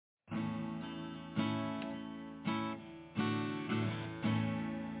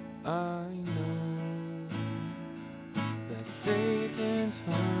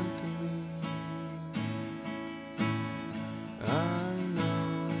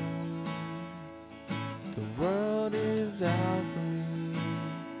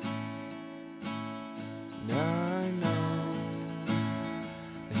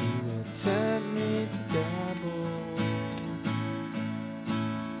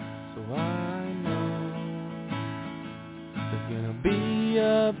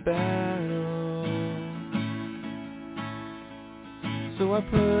a battle. So I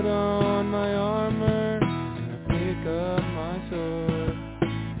put on my armor and I pick up my sword,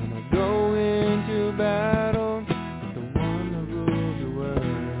 and I go into battle with the one that rules the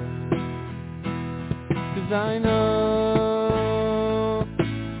world. 'Cause I know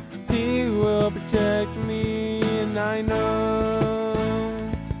He will protect me, and I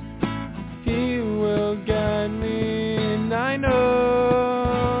know He will guide me, and I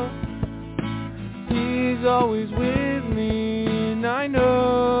know He's always with me, and I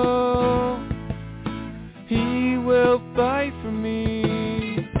know He will fight for me.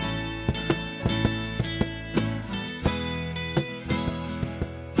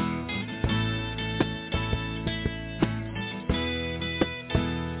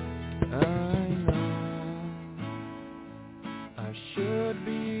 I know I should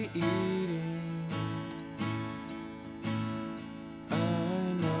be eating. I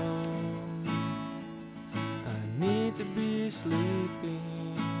know I need to be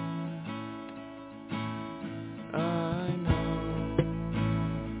sleeping. I know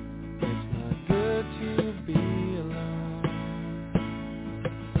it's not good to be alone.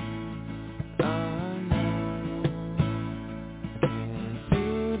 I know I can't do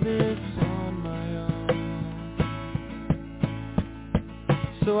this on my own.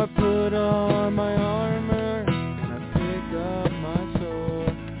 So I put on my armor and I pick up my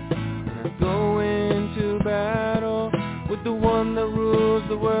sword, and I go into battle with the one that rules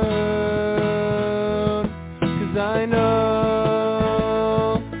the world. 'Cause I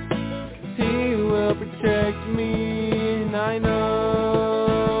know He will protect me, and I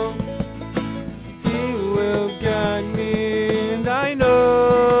know He will guide me, and I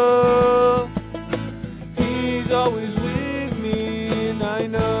know He's always with me, and I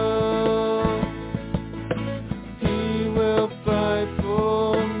know He will fight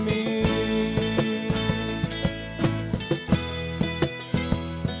for me.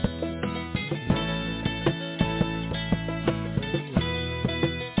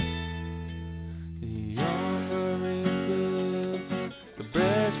 The armor includes the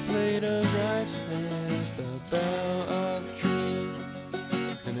breastplate of righteousness, the belt of truth,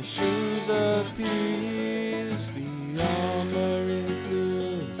 and the shoes of peace. The armor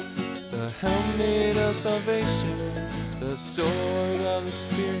includes the helmet of salvation, the sword of the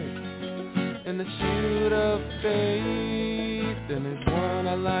Spirit, and the shield of faith. And there's one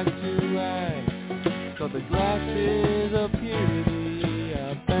I like to ride, called the glasses of purity. I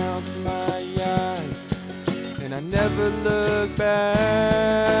bounce my eyes and I never look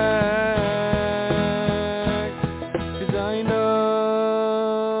back. 'Cause I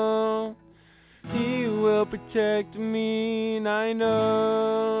know He will protect me, and I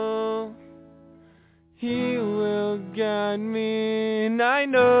know He will guide me, and I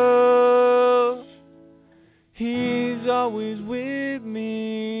know He's always with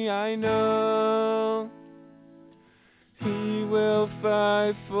me. I know He will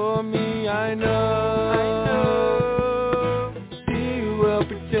fight for me. I know He will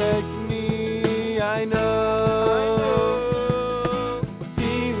protect me. I know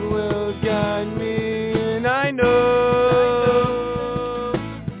He will guide me, and I know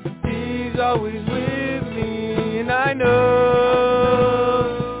He's always with me, and I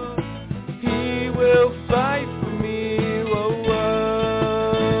know He will fight for me. Whoa,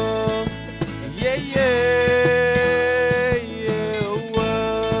 whoa. Yeah, yeah, yeah,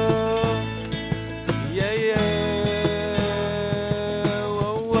 whoa. Yeah, yeah,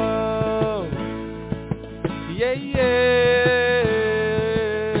 whoa, whoa. Yeah, yeah,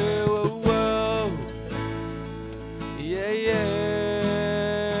 whoa, whoa. Yeah, yeah,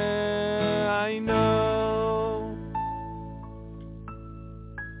 I know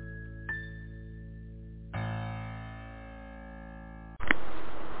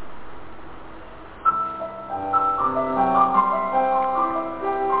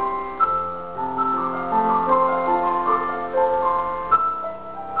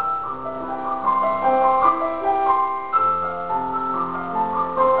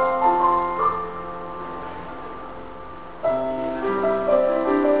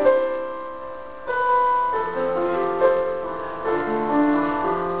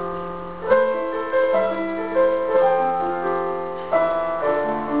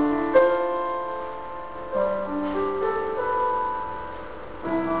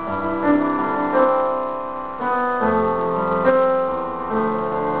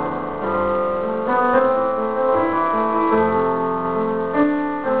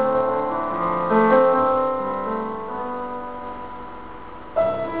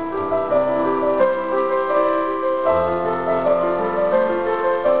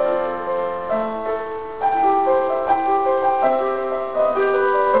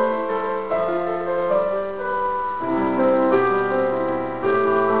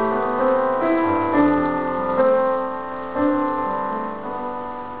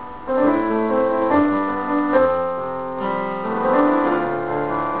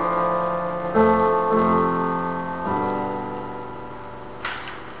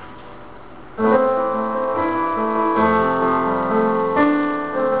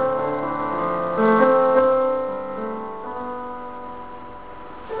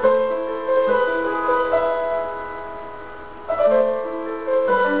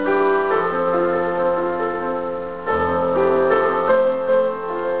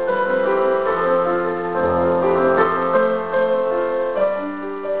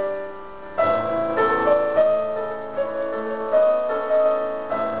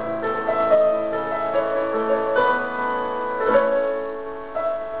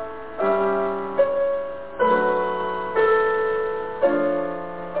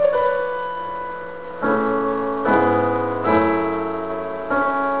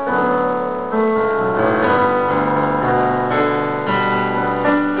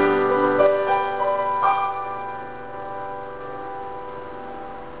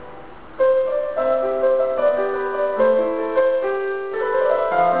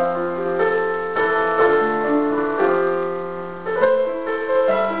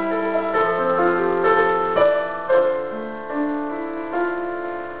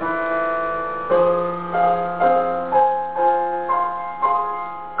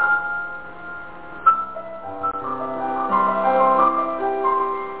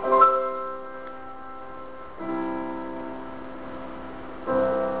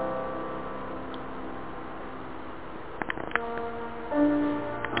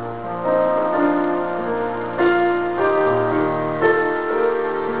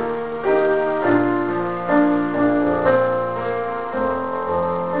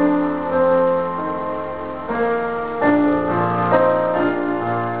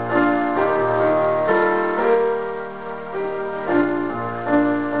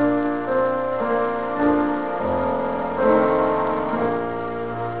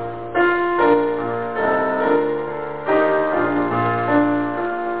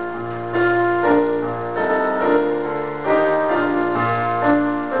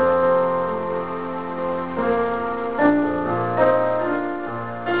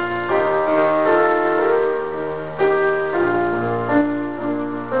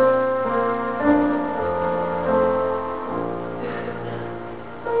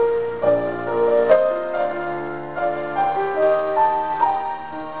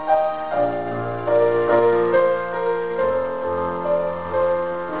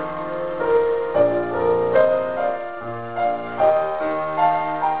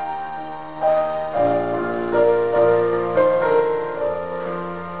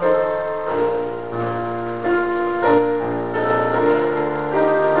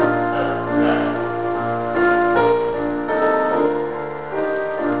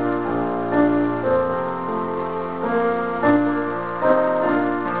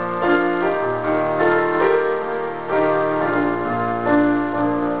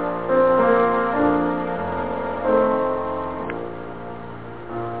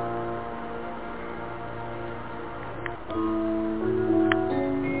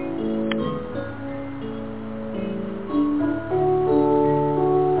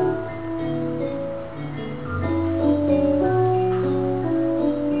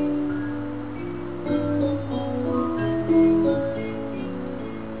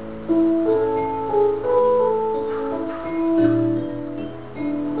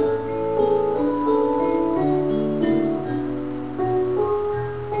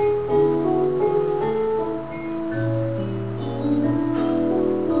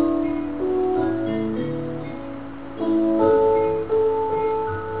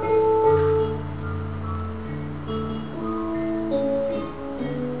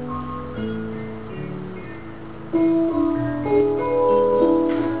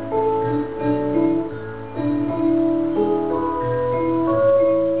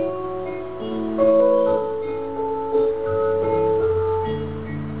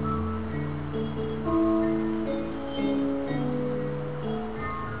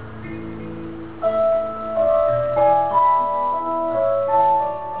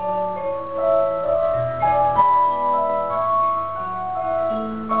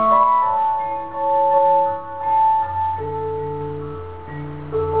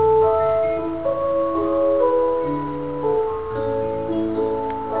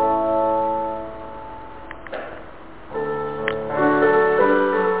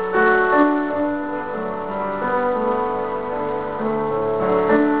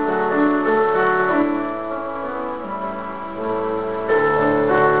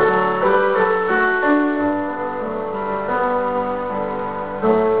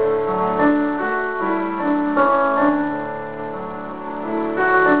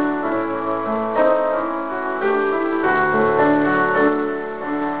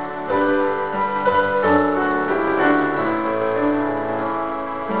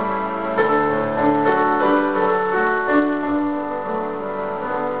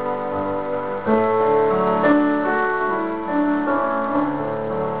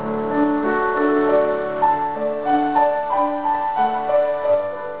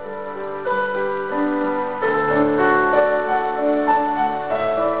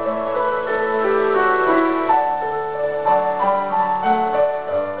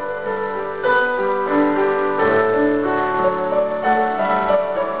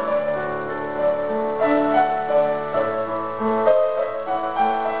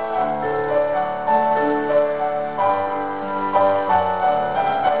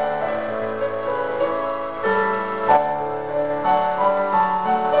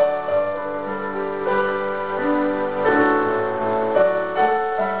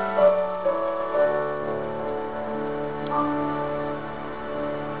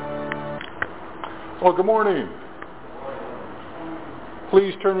Well, good morning.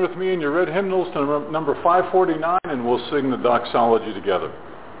 Please turn with me in your red hymnals to number 549, and we'll sing the doxology together.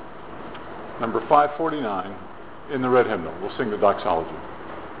 Number 549 in the red hymnal. We'll sing the doxology.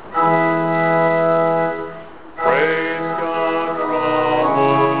 Praise God from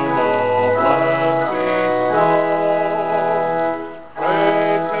whom all blessings flow.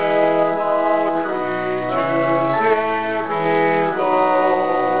 Praise Him, all creatures here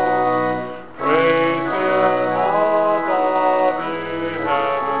below. Praise Him above, ye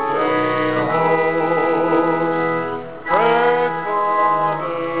heavenly hosts. Praise Father,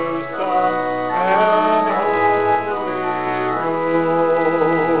 Son, and Holy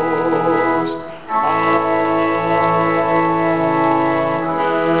Ghost.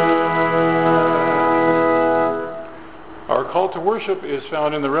 Our call to worship is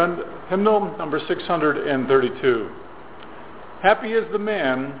found in the hymnal number 632. Happy is the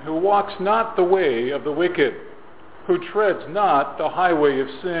man who walks not the way of the wicked, who treads not the highway of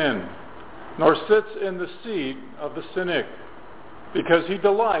sin, nor sits in the seat of the cynic, because he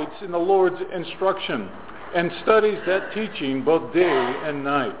delights in the Lord's instruction and studies that teaching both day and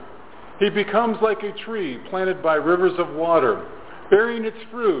night. He becomes like a tree planted by rivers of water, bearing its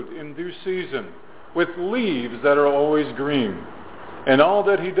fruit in due season, with leaves that are always green. And all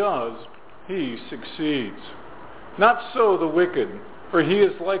that he does, he succeeds. Not so the wicked, for he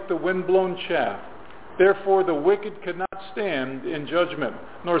is like the wind-blown chaff. Therefore the wicked cannot stand in judgment,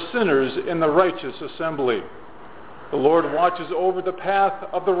 nor sinners in the righteous assembly. The Lord watches over the path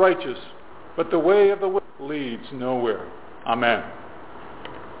of the righteous, but the way of the wicked leads nowhere. Amen.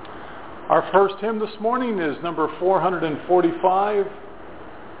 Our first hymn this morning is number 445,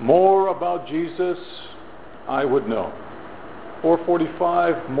 More About Jesus I Would Know.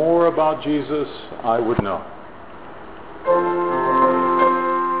 445, More About Jesus I Would Know.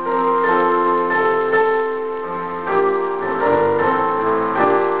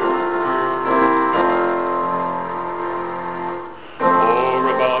 More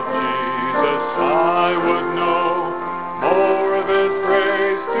about Jesus I would know, more of His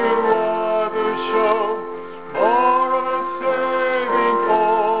grace to others show, more of His saving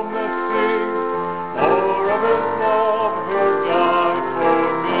from the sea, more of His love who died for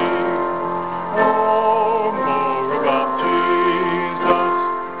me. Oh, more about Jesus,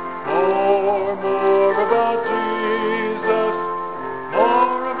 more about Jesus,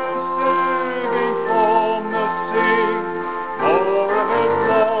 more of His saving from the sea, more of His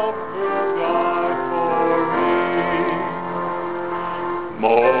love who died for me.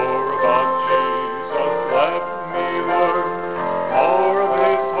 More about Jesus, let me learn, more of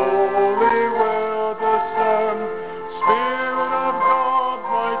His holy will discern. Spirit of God,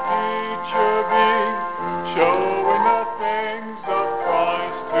 my teacher be, showing the things of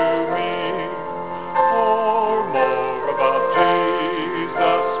Christ to me. Oh, more about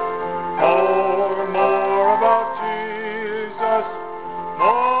Jesus, more about Jesus,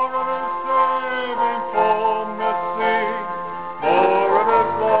 more of His saving from the sea, more of His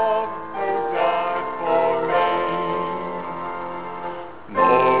love who died for me.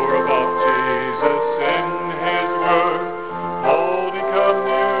 More about Jesus in His word, holding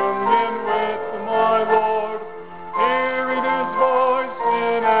communion with my Lord, hearing His voice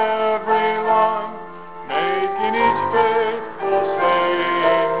in every line, making each faithful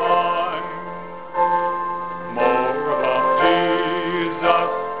saying mine. More about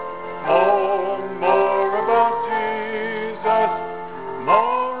Jesus, more about Jesus,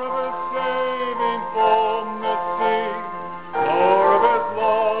 more of His saving from the sea, more of His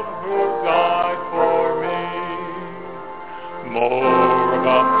love who died for me. More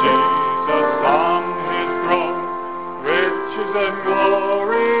about Jesus on His throne, riches and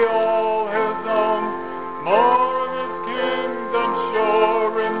glory all His own, more of His kingdom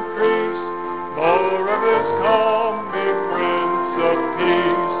sure increase, more of His coming Prince of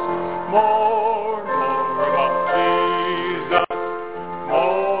Peace. More about Jesus,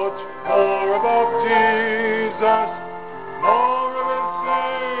 more about Jesus, more of His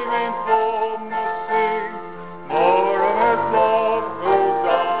saving from the sea, more of His love who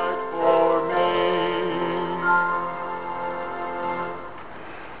died for me.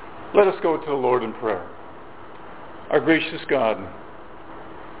 Let us go to the Lord in prayer. Our gracious God,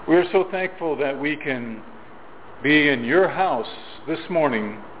 we are so thankful that we can be in your house this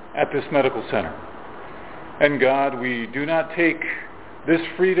morning at this medical center. And God, we do not take this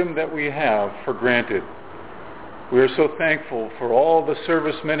freedom that we have for granted. We are so thankful for all the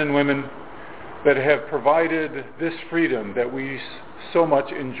servicemen and women that have provided this freedom that we so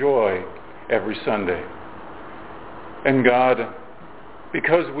much enjoy every Sunday. And God,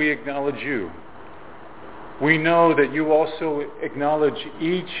 because we acknowledge you, we know that you also acknowledge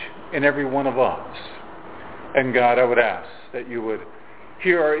each and every one of us. And God, I would ask that you would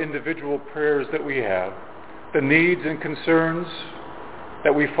hear our individual prayers that we have, the needs and concerns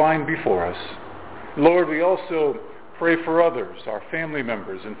that we find before us. Lord, we also pray for others, our family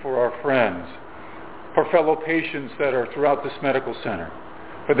members, and for our friends, for fellow patients that are throughout this medical center,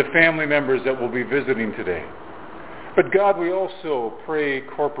 for the family members that will be visiting today. But God, we also pray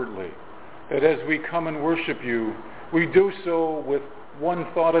corporately that as we come and worship you, we do so with one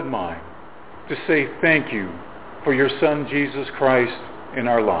thought in mind, to say thank you for your Son, Jesus Christ, in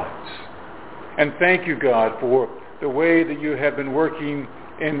our lives. And thank you, God, for the way that you have been working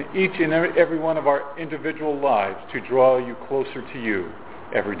in each and every one of our individual lives to draw you closer to you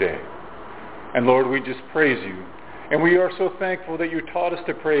every day. And Lord, we just praise you. And we are so thankful that you taught us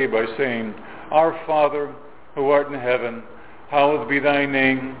to pray by saying, Our Father, who art in heaven, hallowed be thy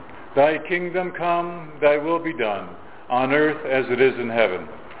name. Thy kingdom come, thy will be done, on earth as it is in heaven.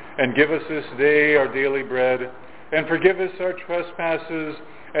 And give us this day our daily bread, and forgive us our trespasses,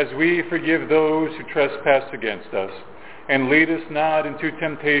 as we forgive those who trespass against us. And lead us not into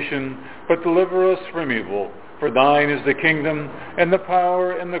temptation, but deliver us from evil. For thine is the kingdom, and the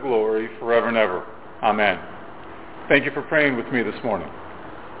power, and the glory, forever and ever. Amen. Thank you for praying with me this morning.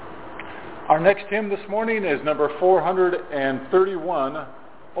 Our next hymn this morning is number 431,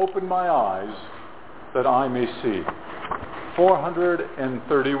 Open My Eyes That I May See.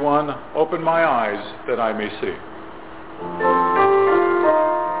 431, Open My Eyes That I May See.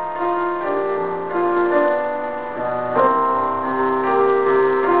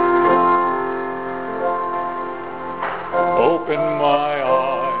 Open my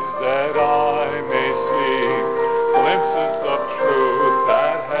eyes that I may see glimpses of truth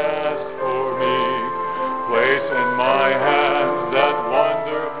that hast for me. Place in my hands that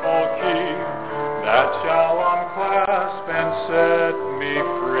wonderful key that shall unclasp and set me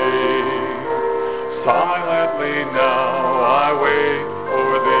free. Silently now I wait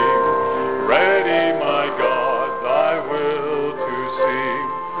for thee, ready, my God, thy will to see.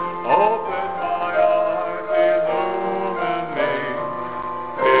 Open my eyes, illumine me,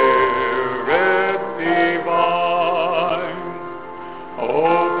 Spirit divine.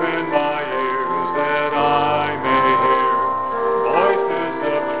 Open my ears that I may hear voices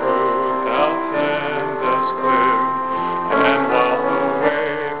of truth thou sendest clear. And while the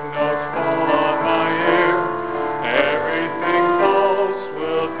wave notes fall on my ear, everything false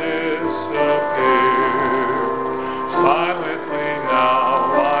will disappear. Silently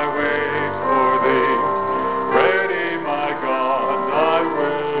now I wait for thee, ready, my God, thy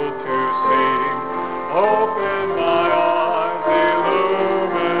will to see. Open my eyes,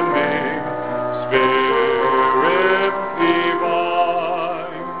 illumine me, Spirit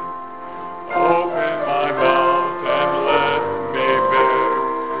divine. Open my mouth and let me bear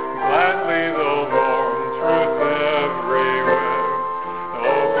gladly the warm truth everywhere.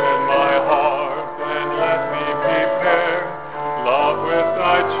 Open my heart and let me prepare love with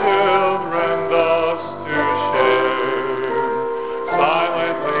thy children thus to share.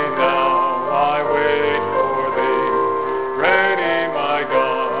 Silently now I wait for thee, ready, my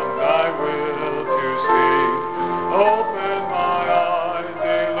God, thy will to see. Open my eyes,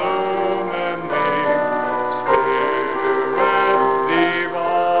 illumine me, Spirit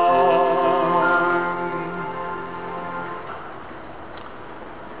divine.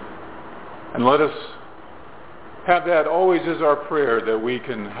 And let us have that always as our prayer, that we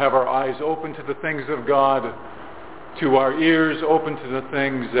can have our eyes open to the things of God, to our ears open to the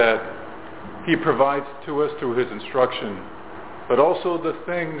things that he provides to us through his instruction, but also the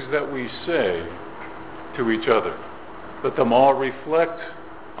things that we say to each other. Let them all reflect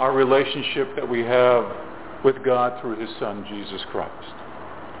our relationship that we have with God through his Son, Jesus Christ.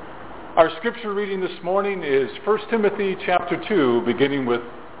 Our scripture reading this morning is 1 Timothy chapter 2, beginning with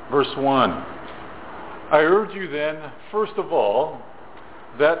verse 1. I urge you then, first of all,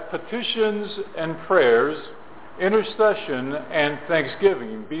 that petitions and prayers, intercession and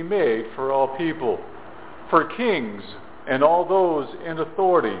thanksgiving be made for all people, for kings and all those in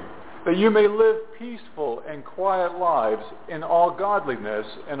authority, that you may live peaceful and quiet lives in all godliness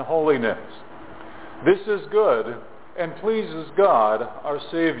and holiness. This is good and pleases God our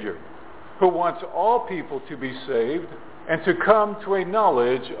Savior, who wants all people to be saved and to come to a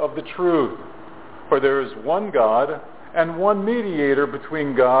knowledge of the truth. For there is one God and one mediator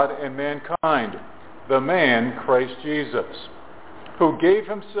between God and mankind, the man Christ Jesus, who gave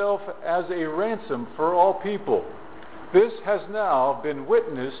himself as a ransom for all people. This has now been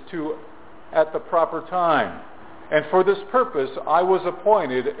witnessed to at the proper time. And for this purpose I was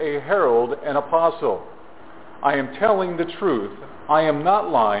appointed a herald and apostle. I am telling the truth. I am not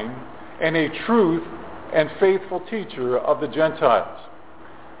lying, and a truth and faithful teacher of the Gentiles.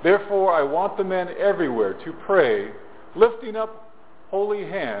 Therefore, I want the men everywhere to pray, lifting up holy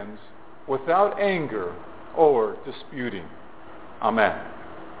hands without anger or disputing. Amen.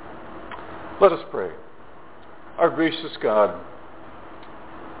 Let us pray. Our gracious God,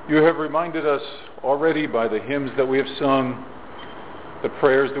 you have reminded us already by the hymns that we have sung, the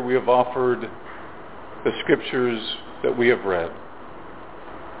prayers that we have offered, the scriptures that we have read,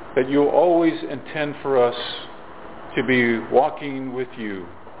 that you always intend for us to be walking with you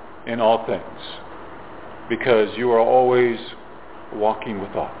in all things, because you are always walking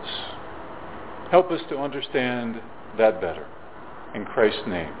with us. Help us to understand that better. In Christ's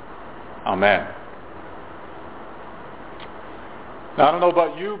name, amen. Now, I don't know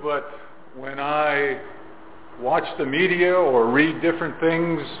about you, but when I watch the media or read different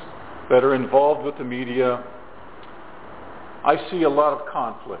things that are involved with the media, I see a lot of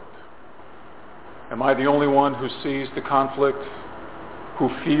conflict. Am I the only one who sees the conflict, who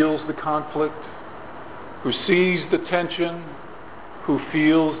feels the conflict, who sees the tension, who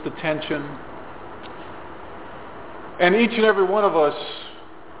feels the tension? And each and every one of us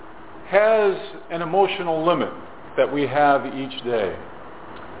has an emotional limit that we have each day.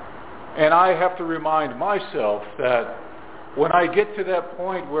 And I have to remind myself that when I get to that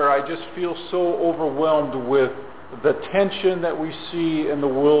point where I just feel so overwhelmed with the tension that we see in the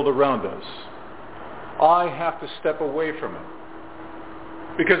world around us, I have to step away from it.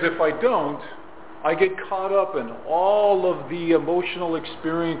 Because if I don't, I get caught up in all of the emotional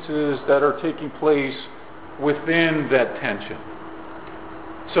experiences that are taking place within that tension.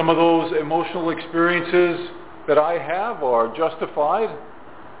 Some of those emotional experiences that I have are justified,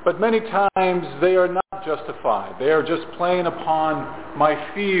 but many times they are not justified. They are just playing upon my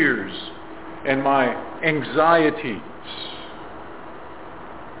fears and my anxieties.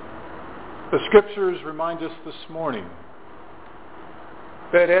 The scriptures remind us this morning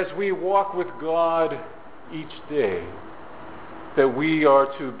that as we walk with God each day, that we are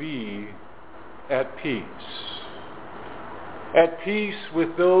to be at peace. At peace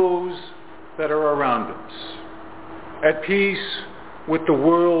with those that are around us. At peace with the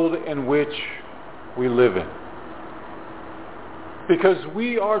world in which we live in. Because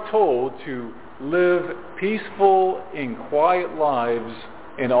we are told to live peaceful and quiet lives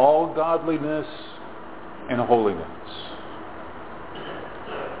in all godliness and holiness.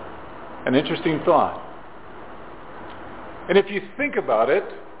 An interesting thought. And if you think about it,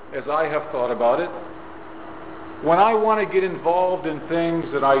 as I have thought about it, when I want to get involved in things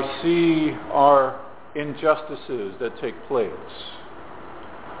that I see are injustices that take place,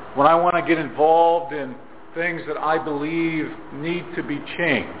 when I want to get involved in things that I believe need to be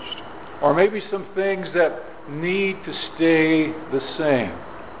changed, or maybe some things that need to stay the same,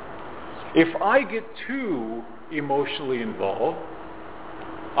 if I get too emotionally involved,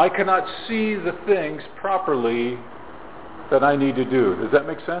 I cannot see the things properly that I need to do. Does that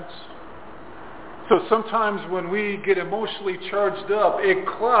make sense? So sometimes when we get emotionally charged up, it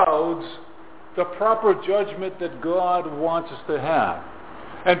clouds the proper judgment that God wants us to have.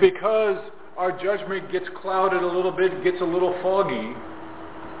 And because our judgment gets clouded a little bit, gets a little foggy,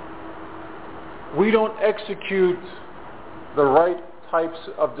 we don't execute the right types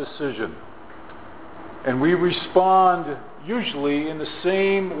of decision. And we respond usually in the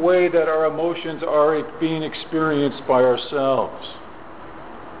same way that our emotions are being experienced by ourselves.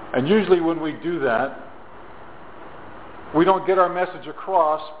 And usually when we do that, we don't get our message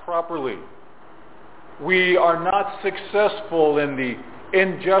across properly. We are not successful in the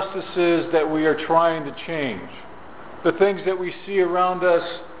injustices that we are trying to change. The things that we see around us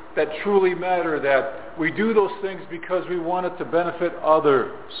that truly matter, that we do those things because we want it to benefit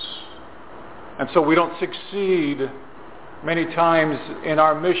others. And so we don't succeed many times in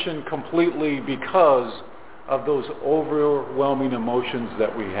our mission completely because of those overwhelming emotions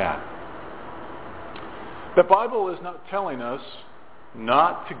that we have. The Bible is not telling us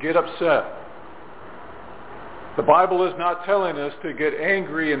not to get upset. The Bible is not telling us to get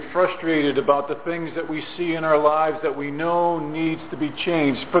angry and frustrated about the things that we see in our lives that we know needs to be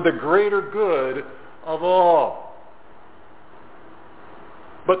changed for the greater good of all.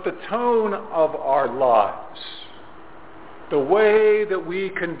 But the tone of our lives, the way that we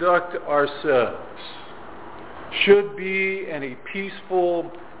conduct ourselves, should be in a peaceful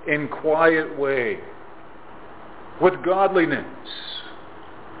and quiet way, with godliness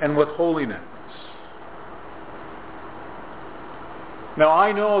and with holiness. Now,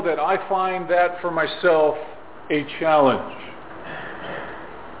 I know that I find that for myself a challenge.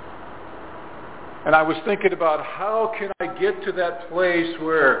 And I was thinking about how can I get to that place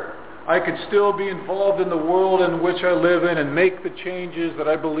where I can still be involved in the world in which I live in and make the changes that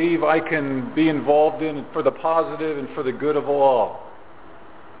I believe I can be involved in for the positive and for the good of all.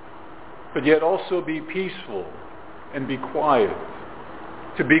 But yet also be peaceful and be quiet,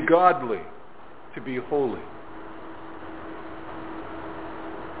 to be godly, to be holy.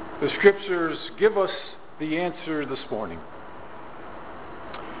 The Scriptures give us the answer this morning.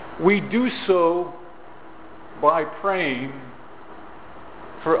 We do so by praying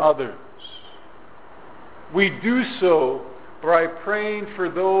for others. We do so by praying for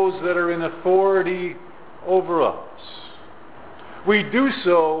those that are in authority over us. We do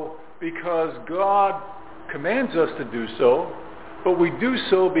so because God commands us to do so, but we do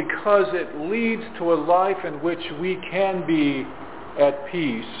so because it leads to a life in which we can be at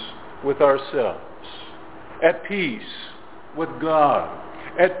peace with ourselves, at peace with God,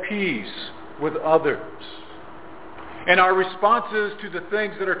 at peace with others. And our responses to the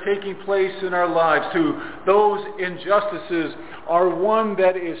things that are taking place in our lives, to those injustices, are one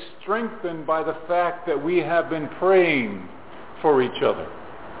that is strengthened by the fact that we have been praying for each other.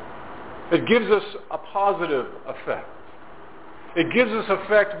 It gives us a positive effect. It gives us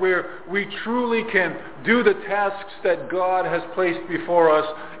effect where we truly can do the tasks that God has placed before us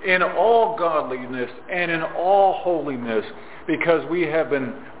in all godliness and in all holiness, because we have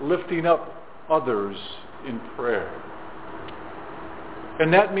been lifting up others in prayer.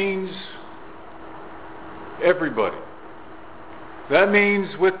 And that means everybody. That means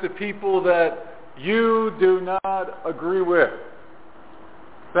with the people that you do not agree with.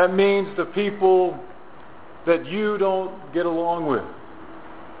 That means the people that you don't get along with.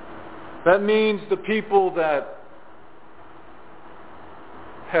 That means the people that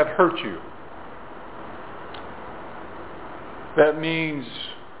have hurt you. That means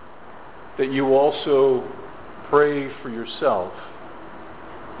that you also pray for yourself,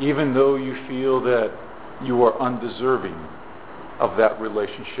 even though you feel that you are undeserving of that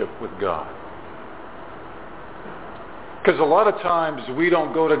relationship with God. Because a lot of times we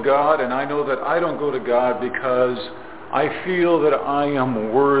don't go to God, and I know that I don't go to God because I feel that I am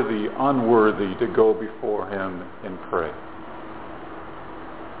unworthy to go before Him and pray.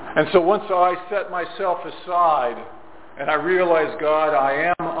 And so once I set myself aside and I realize, God,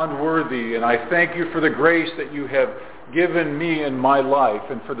 I am unworthy, and I thank you for the grace that you have given me in my life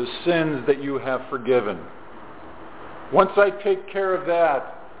and for the sins that you have forgiven. Once I take care of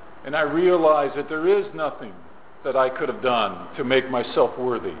that and I realize that there is nothing that I could have done to make myself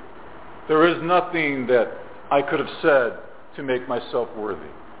worthy. There is nothing that I could have said to make myself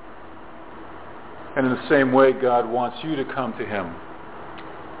worthy. And in the same way, God wants you to come to Him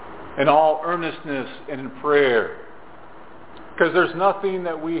in all earnestness and in prayer. Because there's nothing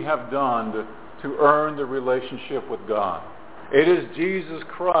that we have done to earn the relationship with God. It is Jesus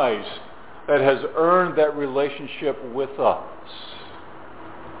Christ that has earned that relationship with us.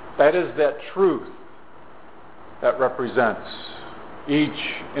 That is that truth that represents each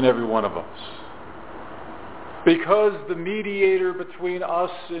and every one of us. Because the mediator between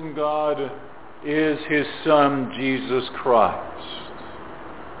us and God is His Son, Jesus Christ.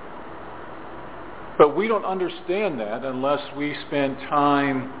 But we don't understand that unless we spend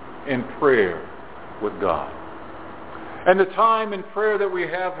time in prayer with God. And the time in prayer that we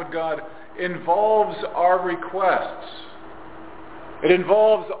have with God involves our requests. It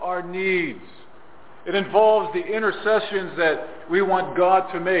involves our needs. It involves the intercessions that we want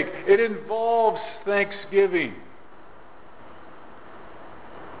God to make. It involves thanksgiving.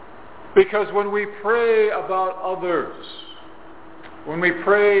 Because when we pray about others, when we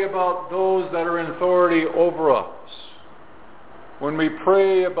pray about those that are in authority over us, when we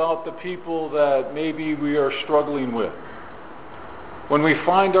pray about the people that maybe we are struggling with, when we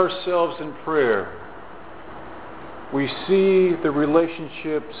find ourselves in prayer, we see the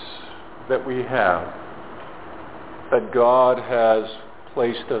relationships that we have, that God has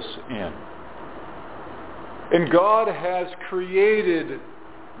placed us in. And God has created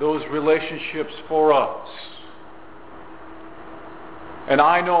those relationships for us. And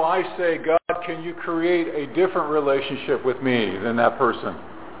I know I say, God, can you create a different relationship with me than that person?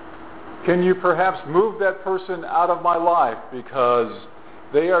 Can you perhaps move that person out of my life because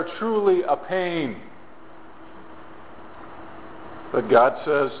they are truly a pain? But God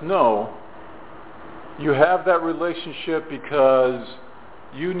says, no, you have that relationship because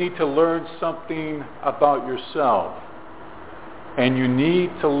you need to learn something about yourself. And you need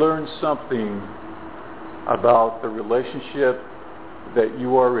to learn something about the relationship that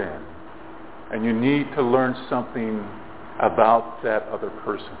you are in. And you need to learn something about that other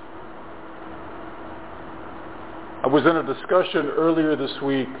person. I was in a discussion earlier this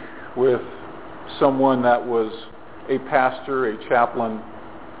week with someone that was a pastor, a chaplain,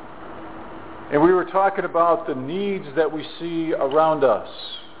 and we were talking about the needs that we see around us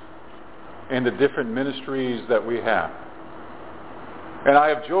and the different ministries that we have. And I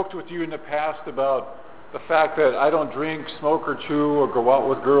have joked with you in the past about the fact that I don't drink, smoke, or chew, or go out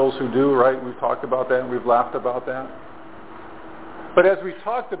with girls who do, right? We've talked about that and we've laughed about that. But as we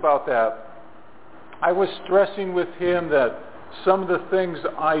talked about that, I was stressing with him that some of the things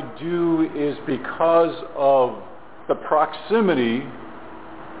I do is because of the proximity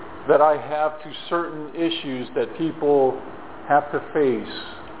that I have to certain issues that people have to face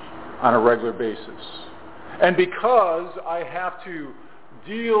on a regular basis. And because I have to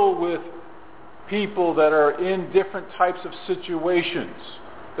deal with people that are in different types of situations,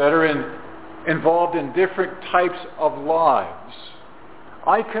 that are involved in different types of lives,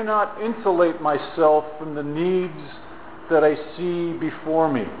 I cannot insulate myself from the needs that I see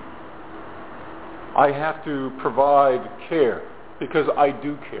before me. I have to provide care because I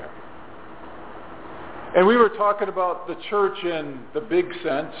do care. And we were talking about the church in the big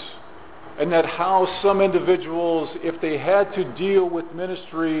sense, and that how some individuals, if they had to deal with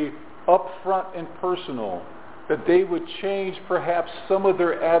ministry up front and personal, that they would change perhaps some of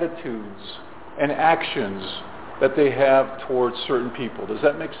their attitudes and actions that they have towards certain people. Does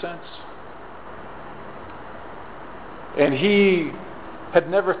that make sense? And he had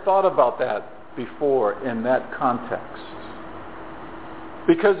never thought about that before in that context.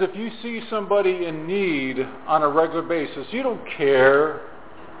 Because if you see somebody in need on a regular basis, you don't care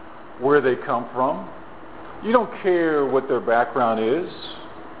where they come from. You don't care what their background is.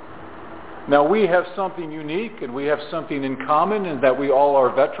 Now, we have something unique and we have something in common in that we all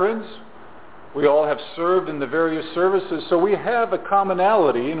are veterans. We all have served in the various services, so we have a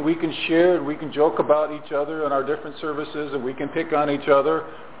commonality, and we can share and we can joke about each other in our different services, and we can pick on each other.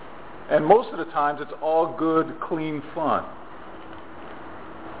 And most of the times it's all good, clean fun.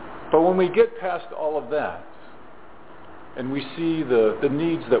 But when we get past all of that, and we see the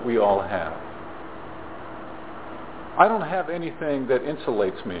needs that we all have, I don't have anything that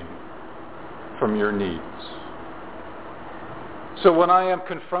insulates me from your needs. So when I am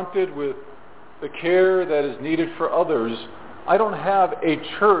confronted with the care that is needed for others, I don't have a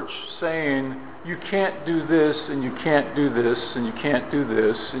church saying, you can't do this, and you can't do this, and you can't do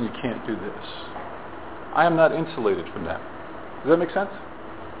this, and you can't do this. I am not insulated from that. Does that make sense?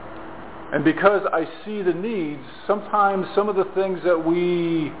 And because I see the needs, sometimes some of the things that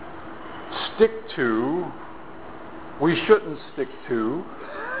we stick to, we shouldn't stick to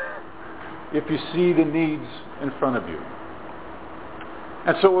if you see the needs in front of you.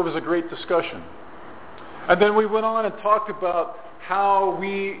 And so it was a great discussion. And then we went on and talked about how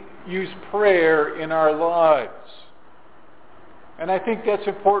we use prayer in our lives. And I think that's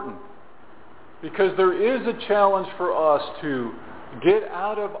important, because there is a challenge for us to get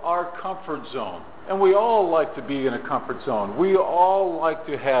out of our comfort zone. And we all like to be in a comfort zone. We all like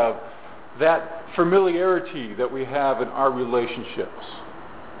to have that familiarity that we have in our relationships.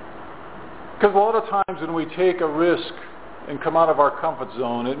 Because a lot of times when we take a risk and come out of our comfort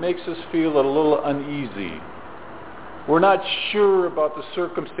zone, it makes us feel a little uneasy. We're not sure about the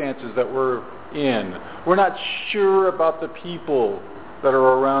circumstances that we're in. We're not sure about the people that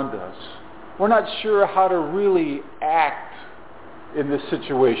are around us. We're not sure how to really act in this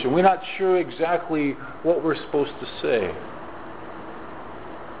situation. We're not sure exactly what we're supposed to say.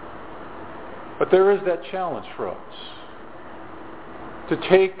 But there is that challenge for us to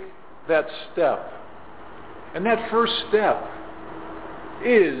take that step. And that first step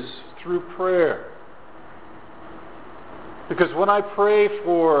is through prayer. Because when I pray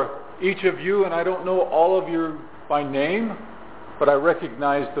for each of you, and I don't know all of you by name, but I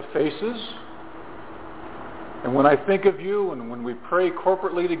recognize the faces. And when I think of you, and when we pray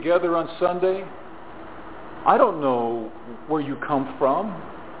corporately together on Sunday, I don't know where you come from,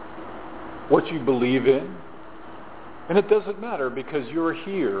 what you believe in. And it doesn't matter, because you're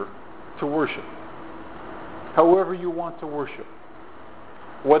here to worship. However you want to worship.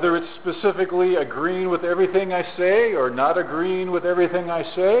 Whether it's specifically agreeing with everything I say or not agreeing with everything I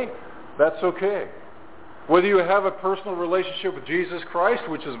say, that's okay. Whether you have a personal relationship with Jesus Christ,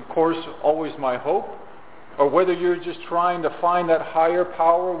 which is of course always my hope, or whether you're just trying to find that higher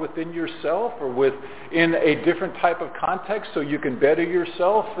power within yourself or within a different type of context so you can better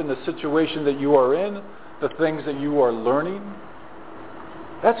yourself in the situation that you are in, the things that you are learning,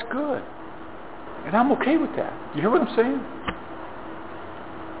 that's good. And I'm okay with that. You hear what I'm saying?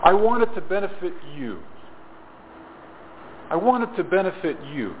 I want it to benefit you. I want it to benefit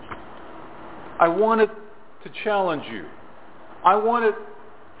you. I want it to challenge you. I want it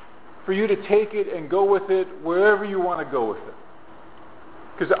for you to take it and go with it wherever you want to go with it.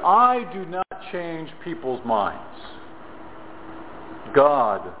 Because I do not change people's minds.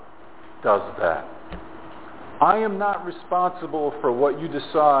 God does that. I am not responsible for what you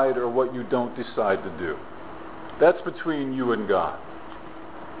decide or what you don't decide to do. That's between you and God.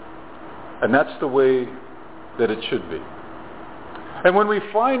 And that's the way that it should be. And when we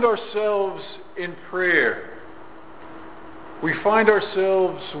find ourselves in prayer, we find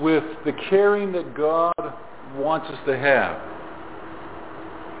ourselves with the caring that God wants us to have.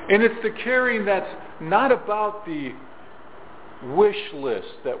 And it's the caring that's not about the wish list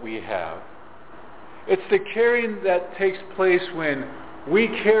that we have. It's the caring that takes place when we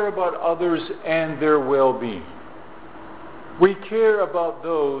care about others and their well-being. We care about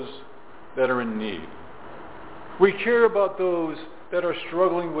those that are in need. We care about those that are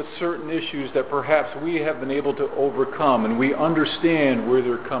struggling with certain issues that perhaps we have been able to overcome, and we understand where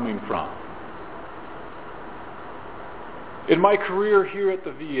they're coming from. In my career here at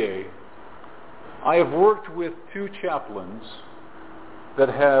the VA, I have worked with 2 chaplains that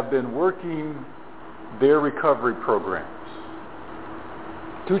have been working their recovery programs.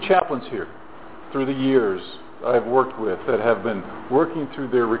 2 chaplains here through the years I've worked with that have been working through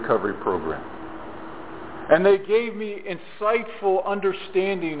their recovery program. And they gave me insightful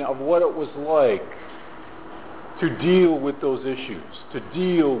understanding of what it was like to deal with those issues, to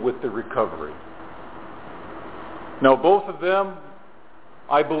deal with the recovery. Now, both of them,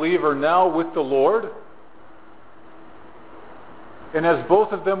 I believe, are now with the Lord. And as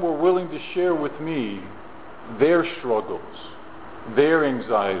both of them were willing to share with me their struggles, their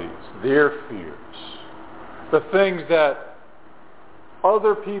anxieties, their fears, the things that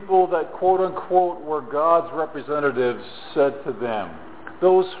other people that quote-unquote were God's representatives said to them,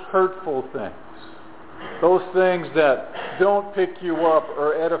 those hurtful things, those things that don't pick you up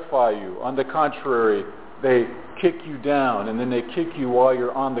or edify you. On the contrary, they kick you down, and then they kick you while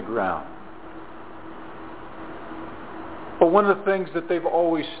you're on the ground. But one of the things that they've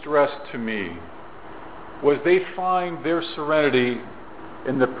always stressed to me was they find their serenity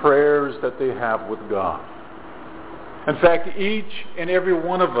in the prayers that they have with God. In fact, each and every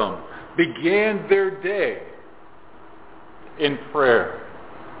one of them began their day in prayer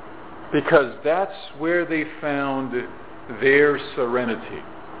because that's where they found their serenity.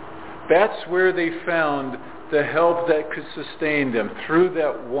 That's where they found the help that could sustain them through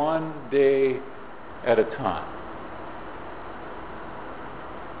that one day at a time.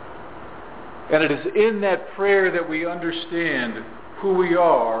 And it is in that prayer that we understand who we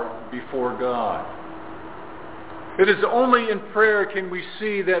are before God. It is only in prayer can we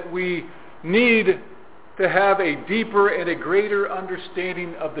see that we need to have a deeper and a greater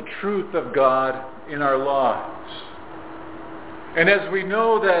understanding of the truth of God in our lives. And as we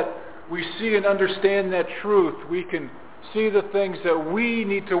know that we see and understand that truth, we can see the things that we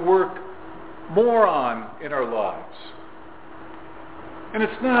need to work more on in our lives. And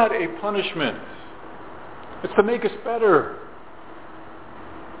it's not a punishment. It's to make us better.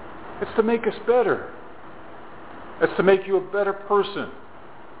 It's to make us better. It's to make you a better person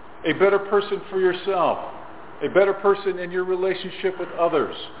for yourself, a better person in your relationship with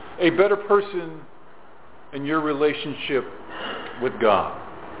others, a better person in your relationship with God.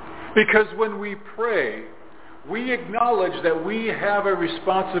 Because when we pray, we acknowledge that we have a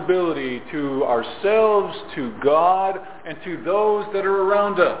responsibility to ourselves, to God, and to those that are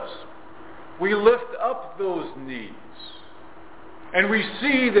around us. We lift up those needs, and we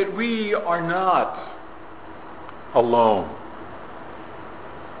see that we are not alone.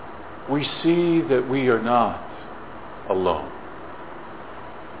 We see that we are not alone.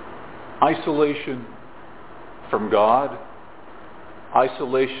 Isolation from God,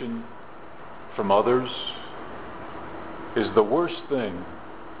 isolation from others is the worst thing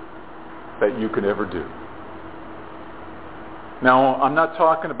that you can ever do. Now, I'm not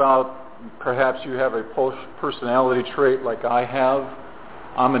talking about perhaps you have a personality trait like I have.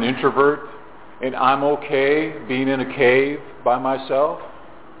 I'm an introvert, and I'm okay being in a cave by myself.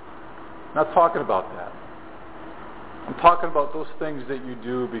 I'm not talking about that. I'm talking about those things that you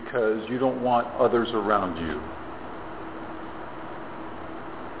do because you don't want others around you.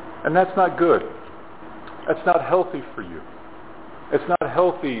 And that's not good. That's not healthy for you. It's not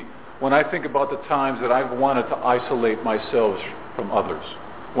healthy when I think about the times that I've wanted to isolate myself from others,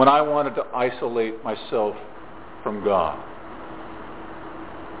 when I wanted to isolate myself from God.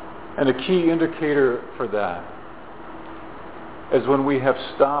 And a key indicator for that is when we have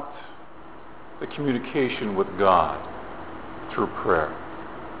stopped the communication with God through prayer.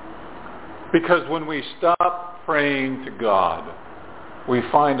 Because when we stop praying to God, we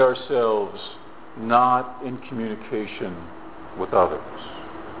find ourselves not in communication with others.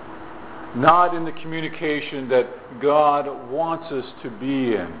 Not in the communication that God wants us to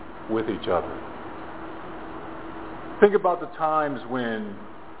be in with each other. Think about the times when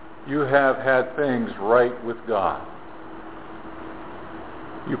you have had things right with God.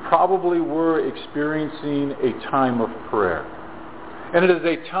 You probably were experiencing a time of prayer. And it is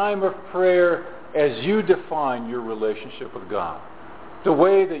a time of prayer as you define your relationship with God. The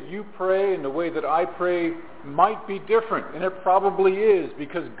way that you pray and the way that I pray might be different, and it probably is,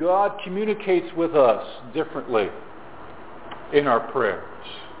 because God communicates with us differently in our prayers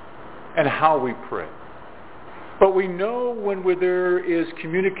and how we pray. But we know when there is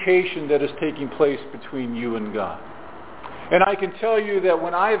communication that is taking place between you and God. And I can tell you that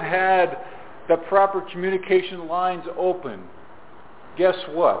when I've had the proper communication lines open, guess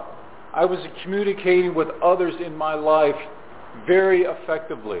what? I was communicating with others in my life very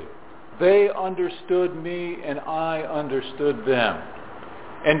effectively. They understood me and I understood them.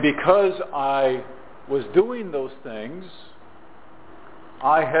 And because I was doing those things,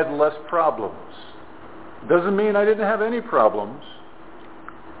 I had less problems. Doesn't mean I didn't have any problems,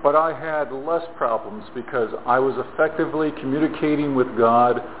 but I had less problems because I was effectively communicating with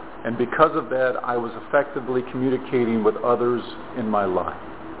God, and because of that, I was effectively communicating with others in my life.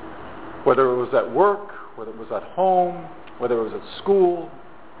 Whether it was at work, whether it was at home, whether it was at school,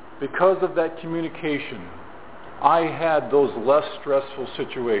 because of that communication, I had those less stressful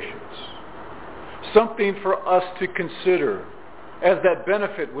situations. Something for us to consider as that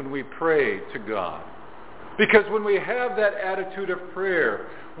benefit when we pray to God. Because when we have that attitude of prayer,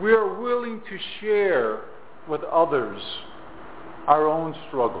 we are willing to share with others our own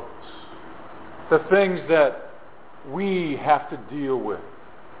struggles, the things that we have to deal with.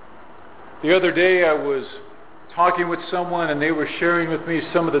 The other day I was talking with someone and they were sharing with me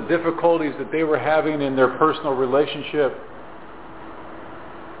some of the difficulties that they were having in their personal relationship.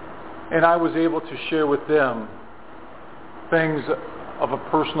 And I was able to share with them things of a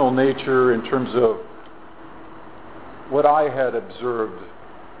personal nature in terms of what I had observed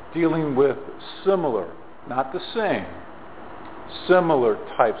dealing with similar, not the same, similar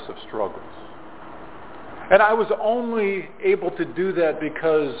types of struggles. And I was only able to do that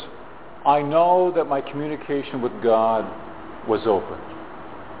because I know that my communication with God was open.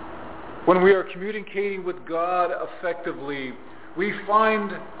 When we are communicating with God effectively, we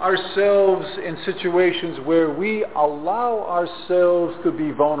find ourselves in situations where we allow ourselves to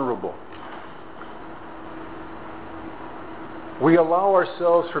be vulnerable. We allow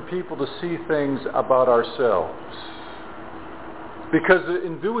ourselves for people to see things about ourselves. Because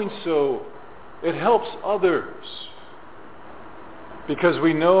in doing so, it helps others. Because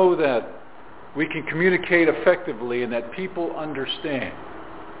we know that we can communicate effectively and that people understand.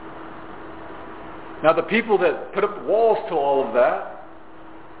 Now the people that put up walls to all of that,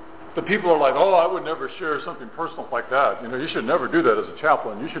 the people are like, oh, I would never share something personal like that. You should never do that as a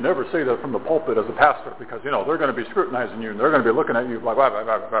chaplain. You should never say that from the pulpit as a pastor because, they're going to be scrutinizing you and they're going to be looking at you like, blah, blah,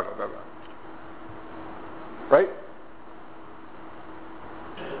 blah, blah, blah, blah. Right?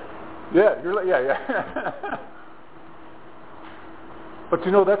 Yeah, yeah. But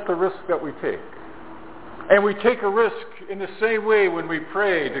that's the risk that we take. And we take a risk in the same way when we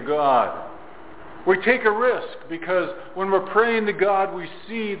pray to God. We take a risk because when we're praying to God, we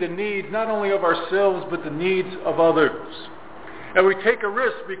see the needs not only of ourselves, but the needs of others. And we take a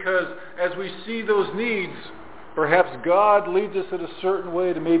risk because as we see those needs, perhaps God leads us in a certain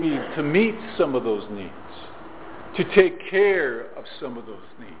way to meet some of those needs, to take care of some of those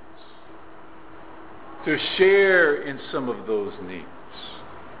needs, to share in some of those needs.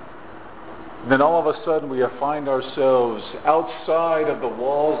 And then all of a sudden we find ourselves outside of the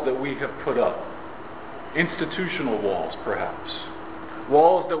walls that we have put up. Institutional walls, perhaps.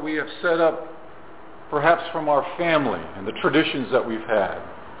 Walls that we have set up, perhaps from our family and the traditions that we've had,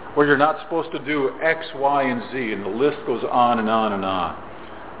 where you're not supposed to do X, Y, and Z, and the list goes on and on and on.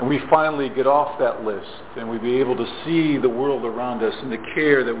 And we finally get off that list, and we be able to see the world around us and the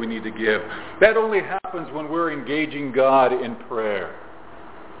care that we need to give. That only happens when we're engaging God in prayer.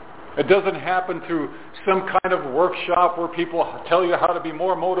 It doesn't happen through some kind of workshop where people tell you how to be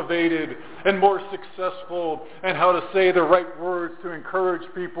more motivated and more successful and how to say the right words to encourage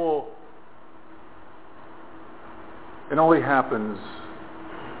people. It only happens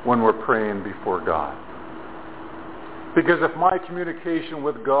when we're praying before God. Because if my communication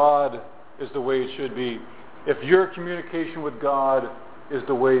with God is the way it should be, if your communication with God is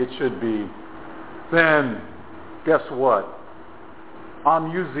the way it should be, then guess what?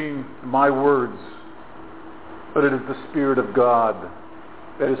 I'm using my words, but it is the Spirit of God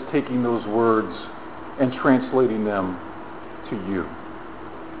that is taking those words and translating them to you.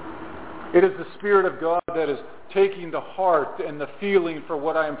 It is the Spirit of God that is taking the heart and the feeling for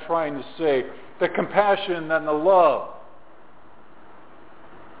what I am trying to say, the compassion and the love.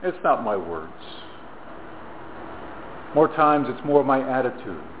 It's not my words. More times it's more my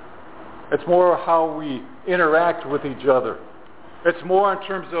attitude. It's more how we interact with each other. It's more in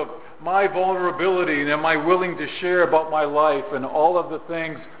terms of my vulnerability and am I willing to share about my life and all of the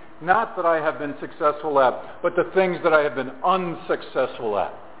things, not that I have been successful at, but the things that I have been unsuccessful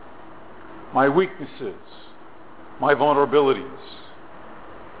at. My weaknesses, my vulnerabilities.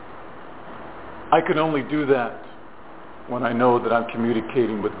 I can only do that when I know that I'm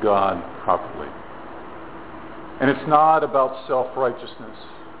communicating with God properly. And it's not about self-righteousness.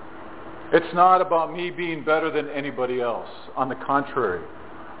 It's not about me being better than anybody else. On the contrary,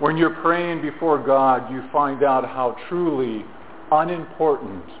 when you're praying before God, you find out how truly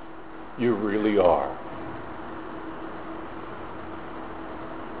unimportant you really are.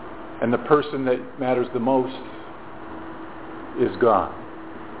 And the person that matters the most is God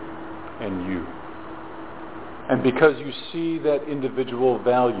and you. And because you see that individual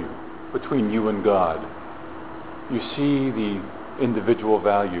value between you and God, you see the individual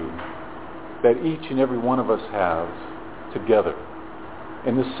value that each and every one of us have together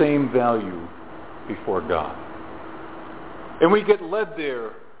and the same value before God. And we get led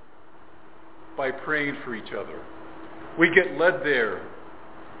there by praying for each other. We get led there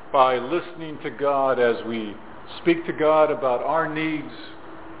by listening to God as we speak to God about our needs,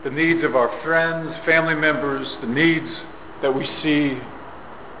 the needs of our friends, family members, the needs that we see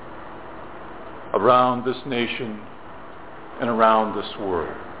around this nation and around this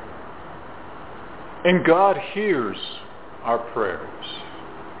world. And God hears our prayers.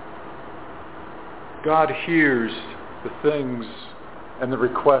 God hears the things and the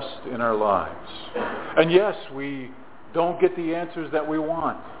requests in our lives. And yes, we don't get the answers that we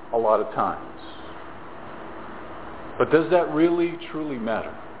want a lot of times. But does that really, truly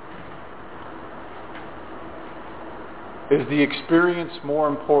matter? Is the experience more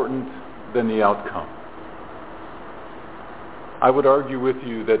important than the outcome? I would argue with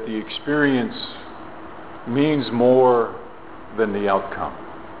you that the experience means more than the outcome.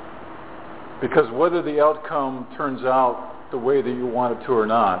 Because whether the outcome turns out the way that you want it to or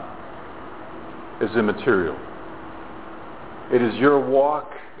not is immaterial. It is your walk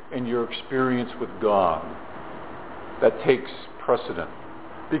and your experience with God that takes precedent.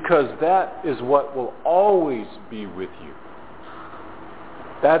 Because that is what will always be with you.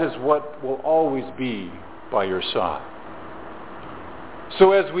 That is what will always be by your side.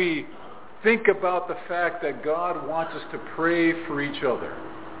 So as we think about the fact that God wants us to pray for each other,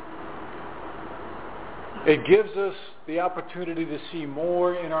 it gives us the opportunity to see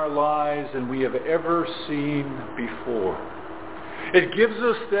more in our lives than we have ever seen before. It gives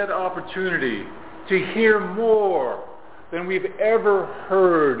us that opportunity to hear more than we've ever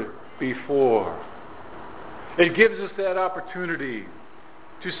heard before. It gives us that opportunity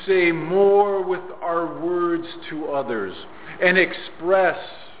to say more with our words to others and express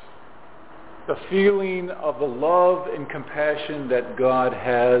the feeling of the love and compassion that God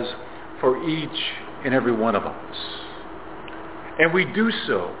has for each and every one of us. And we do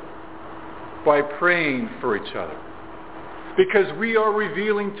so by praying for each other. Because we are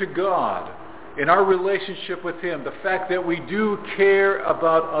revealing to God in our relationship with Him the fact that we do care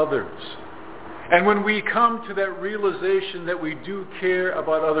about others. And when we come to that realization that we do care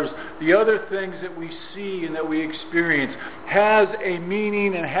about others, the other things that we see and that we experience has a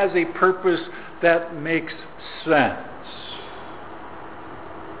meaning and has a purpose that makes sense.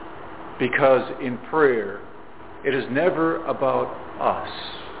 Because in prayer, it is never about us.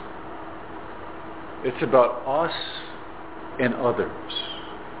 It's about us and others.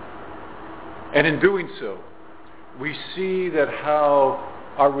 And in doing so, we see that how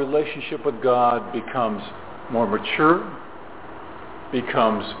our relationship with God becomes more mature,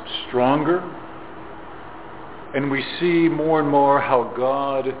 becomes stronger, and we see more and more how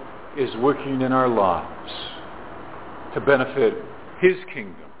God is working in our lives to benefit His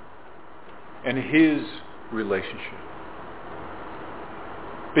kingdom and His relationship.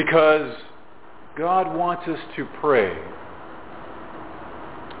 Because God wants us to pray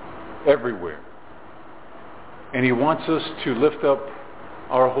everywhere. And He wants us to lift up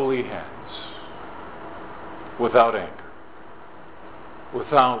our holy hands without anger,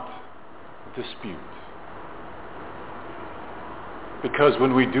 without dispute. Because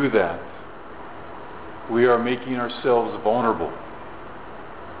when we do that, we are making ourselves vulnerable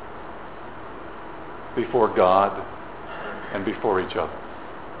before God and before each other.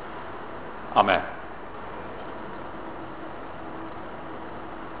 Amen.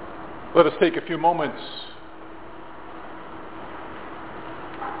 Let us take a few moments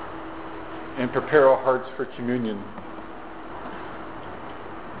and prepare our hearts for communion,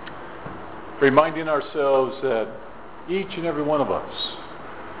 reminding ourselves that each and every one of us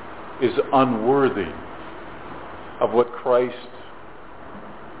is unworthy of what Christ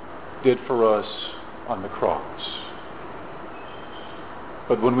did for us on the cross.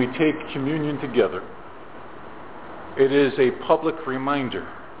 But when we take communion together, it is a public reminder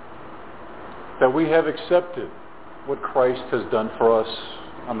that we have accepted what Christ has done for us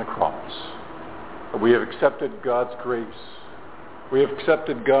on the cross. We have accepted God's grace. We have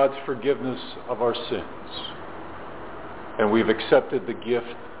accepted God's forgiveness of our sins. And we've accepted the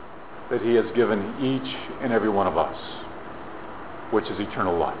gift that he has given each and every one of us, which is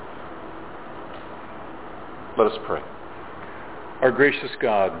eternal life. Let us pray. Our gracious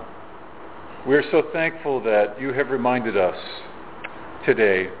God, we are so thankful that you have reminded us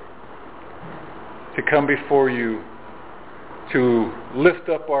today to come before you, to lift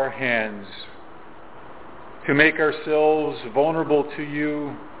up our hands, to make ourselves vulnerable to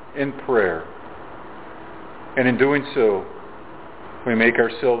you in prayer. And in doing so, we make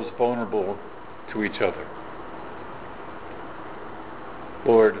ourselves vulnerable to each other.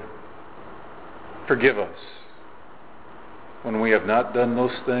 Lord, forgive us when we have not done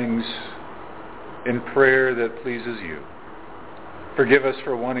those things in prayer that pleases you. Forgive us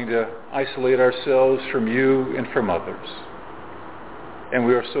for wanting to isolate ourselves from you and from others. And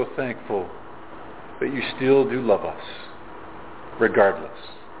we are so thankful that you still do love us, regardless,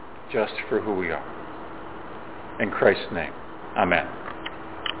 just for who we are. In Christ's name, amen.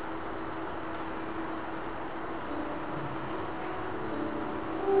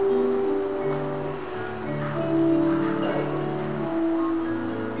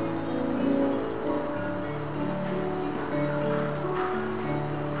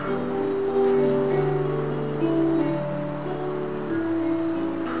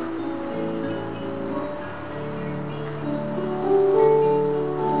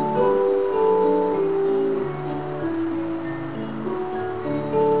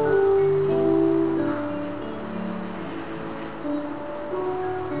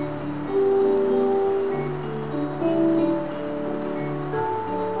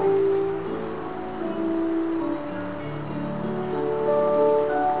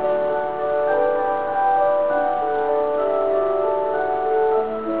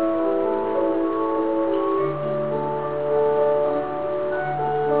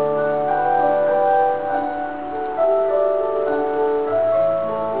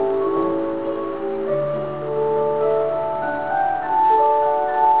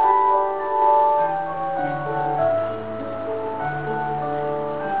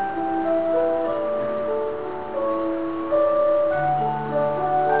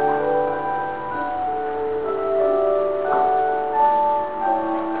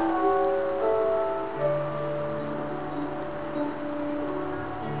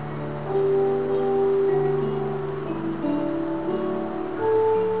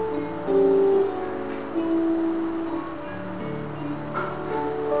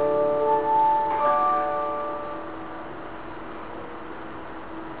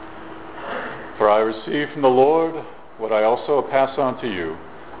 For I received from the Lord what I also pass on to you.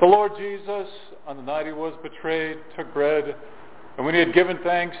 The Lord Jesus, on the night he was betrayed, took bread, and when he had given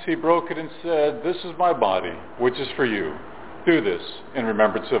thanks, he broke it and said, "This is my body, which is for you. Do this in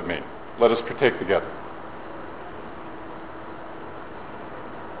remembrance of me." Let us partake together.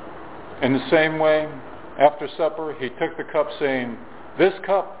 In the same way, after supper, he took the cup, saying, "This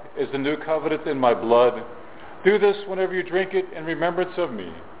cup is the new covenant in my blood. Do this whenever you drink it in remembrance of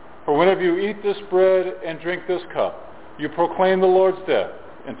me. For whenever you eat this bread and drink this cup, you proclaim the Lord's death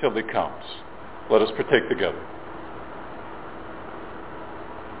until he comes." Let us partake together.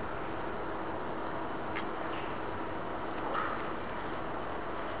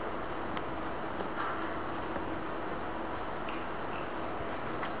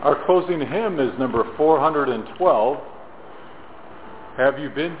 Our closing hymn is number 412, "Have You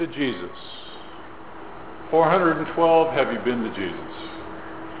Been to Jesus?" 412, "Have You Been to Jesus?"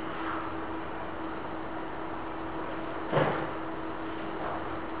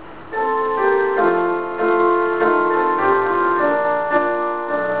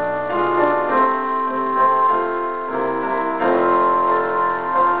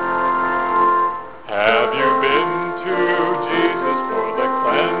 Have you been to Jesus for the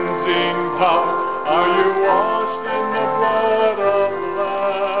cleansing power? Are you washed in the blood of the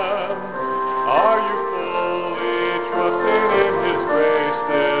Lamb? Are you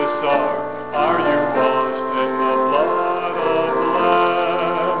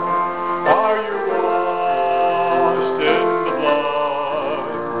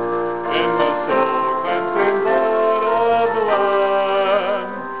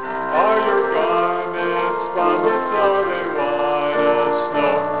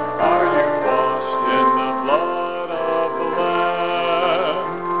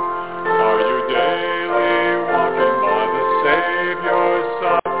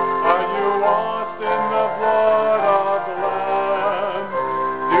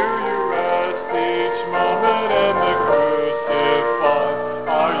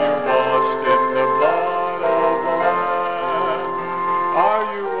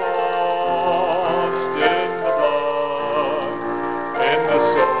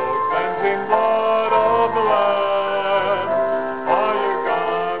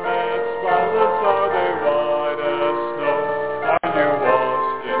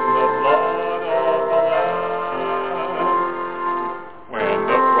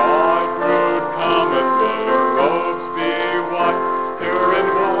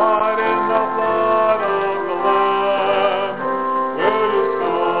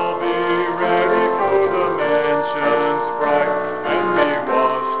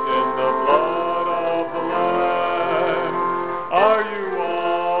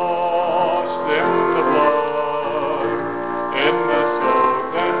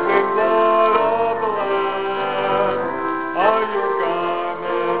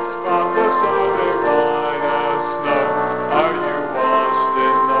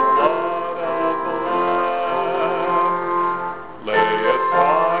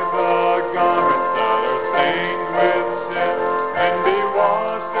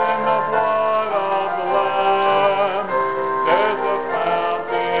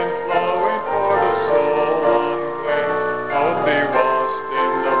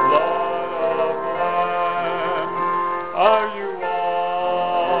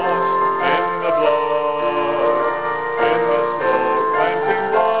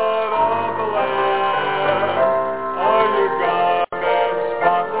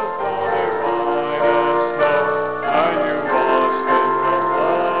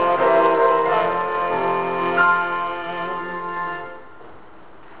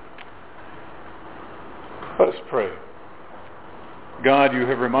Let us pray. God, you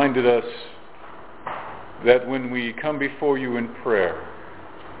have reminded us that when we come before you in prayer,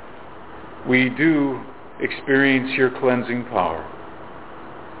 we do experience your cleansing power,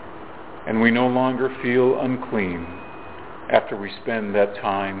 and we no longer feel unclean after we spend that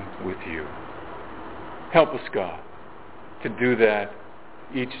time with you. Help us, God, to do that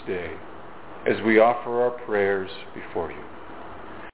each day as we offer our prayers before you.